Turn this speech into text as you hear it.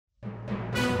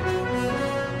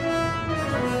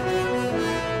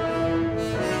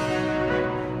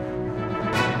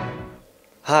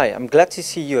Hi, I'm glad to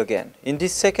see you again. In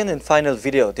this second and final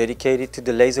video dedicated to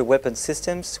the laser weapon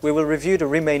systems, we will review the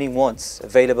remaining ones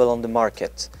available on the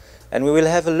market, and we will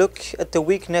have a look at the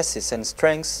weaknesses and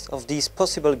strengths of these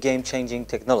possible game-changing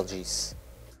technologies.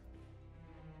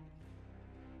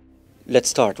 Let's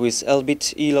start with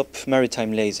Elbit ELOP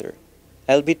Maritime Laser.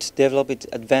 Elbit developed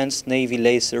advanced Navy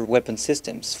laser weapon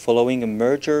systems following a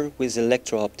merger with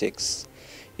electro-optics.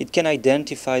 It can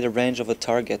identify the range of a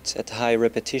target at high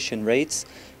repetition rates,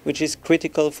 which is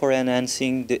critical for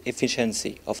enhancing the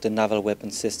efficiency of the naval weapon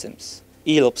systems.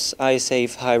 ELOP's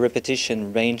eye-safe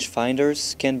high-repetition range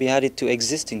finders can be added to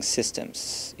existing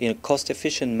systems in a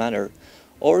cost-efficient manner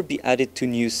or be added to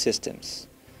new systems.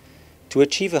 To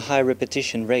achieve a high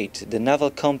repetition rate, the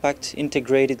Naval Compact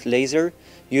Integrated Laser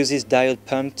uses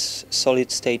diode-pumped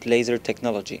solid-state laser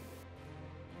technology.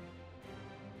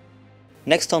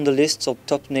 Next on the list of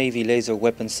top Navy laser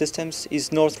weapon systems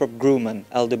is Northrop Grumman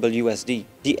LWSD.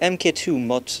 The Mk2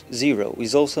 Mod 0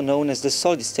 is also known as the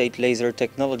Solid-State Laser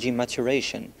Technology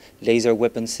Maturation Laser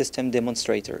Weapon System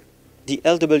Demonstrator. The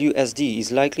LWSD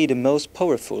is likely the most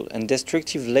powerful and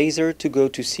destructive laser to go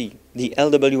to sea. The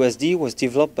LWSD was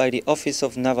developed by the Office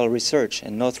of Naval Research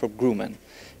and Northrop Grumman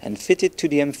and fitted to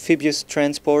the amphibious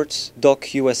transport dock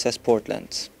USS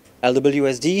Portland.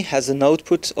 LWSD has an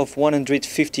output of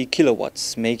 150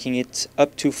 kilowatts, making it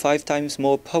up to 5 times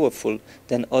more powerful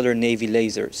than other Navy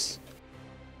lasers.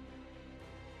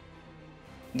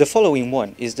 The following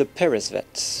one is the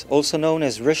Peresvet, also known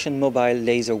as Russian Mobile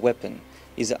Laser Weapon,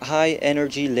 is a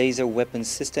high-energy laser weapon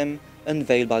system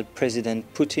unveiled by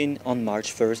President Putin on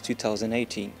March 1,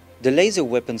 2018. The laser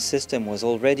weapon system was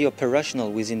already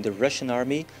operational within the Russian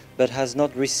army, but has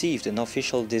not received an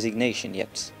official designation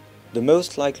yet. The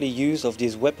most likely use of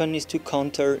this weapon is to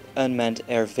counter unmanned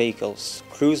air vehicles,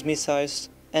 cruise missiles,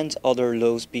 and other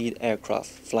low-speed aircraft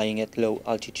flying at low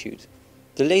altitude.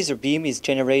 The laser beam is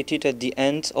generated at the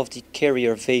end of the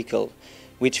carrier vehicle,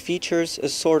 which features a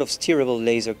sort of steerable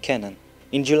laser cannon.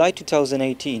 In July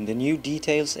 2018, the new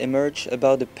details emerge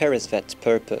about the Peresvet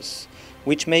purpose,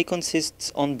 which may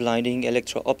consist on blinding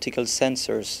electro-optical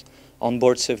sensors,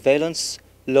 onboard surveillance,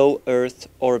 low Earth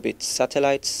orbit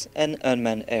satellites, and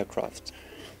unmanned aircraft.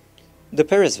 The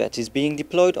Peresvet is being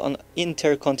deployed on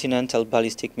intercontinental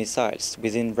ballistic missiles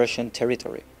within Russian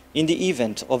territory. In the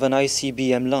event of an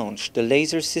ICBM launch, the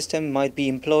laser system might be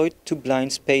employed to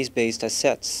blind space-based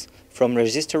assets from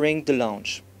registering the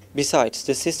launch. Besides,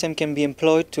 the system can be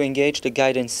employed to engage the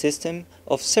guidance system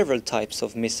of several types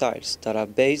of missiles that are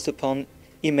based upon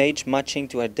image matching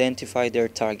to identify their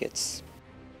targets.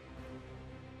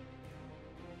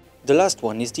 The last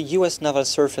one is the US Naval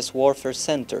Surface Warfare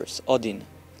Center's ODIN.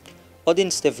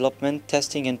 ODIN's development,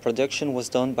 testing and production was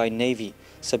done by Navy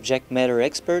subject matter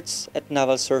experts at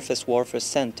Naval Surface Warfare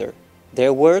Center.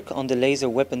 Their work on the laser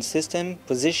weapon system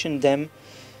positioned them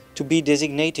to be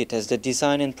designated as the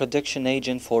design and production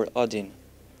agent for ODIN.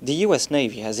 The US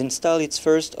Navy has installed its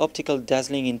first optical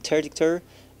dazzling interdictor,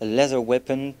 a laser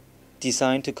weapon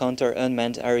designed to counter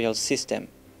unmanned aerial system.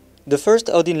 The first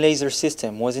ODIN laser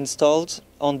system was installed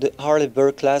on the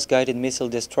Harley-Burr-class guided missile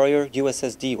destroyer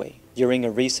USS Dewey during a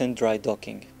recent dry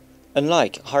docking.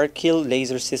 Unlike hard-kill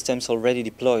laser systems already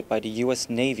deployed by the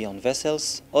US Navy on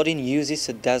vessels, ODIN uses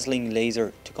a dazzling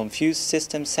laser to confuse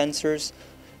system sensors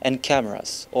and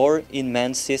cameras, or in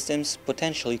manned systems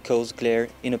potentially cause glare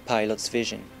in a pilot's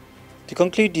vision. To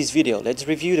conclude this video, let's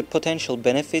review the potential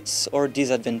benefits or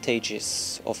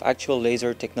disadvantages of actual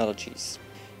laser technologies.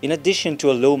 In addition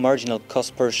to a low marginal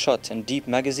cost per shot and deep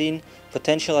magazine,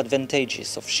 potential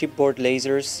advantages of shipboard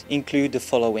lasers include the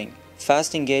following: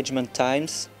 fast engagement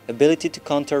times, ability to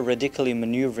counter radically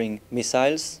maneuvering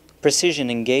missiles,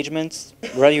 precision engagements,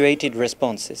 graduated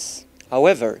responses.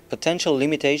 However, potential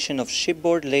limitation of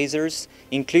shipboard lasers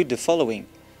include the following: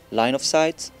 line of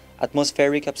sight,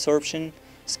 atmospheric absorption,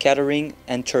 scattering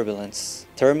and turbulence,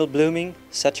 thermal blooming,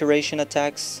 saturation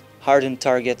attacks, hardened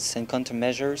targets and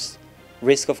countermeasures,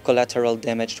 risk of collateral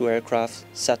damage to aircraft,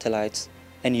 satellites,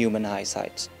 and human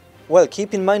eyesight. Well,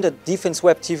 keep in mind that Defense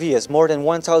Web TV has more than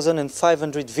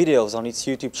 1,500 videos on its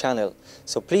YouTube channel,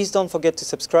 so please don't forget to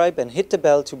subscribe and hit the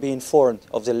bell to be informed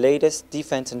of the latest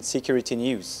defense and security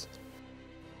news.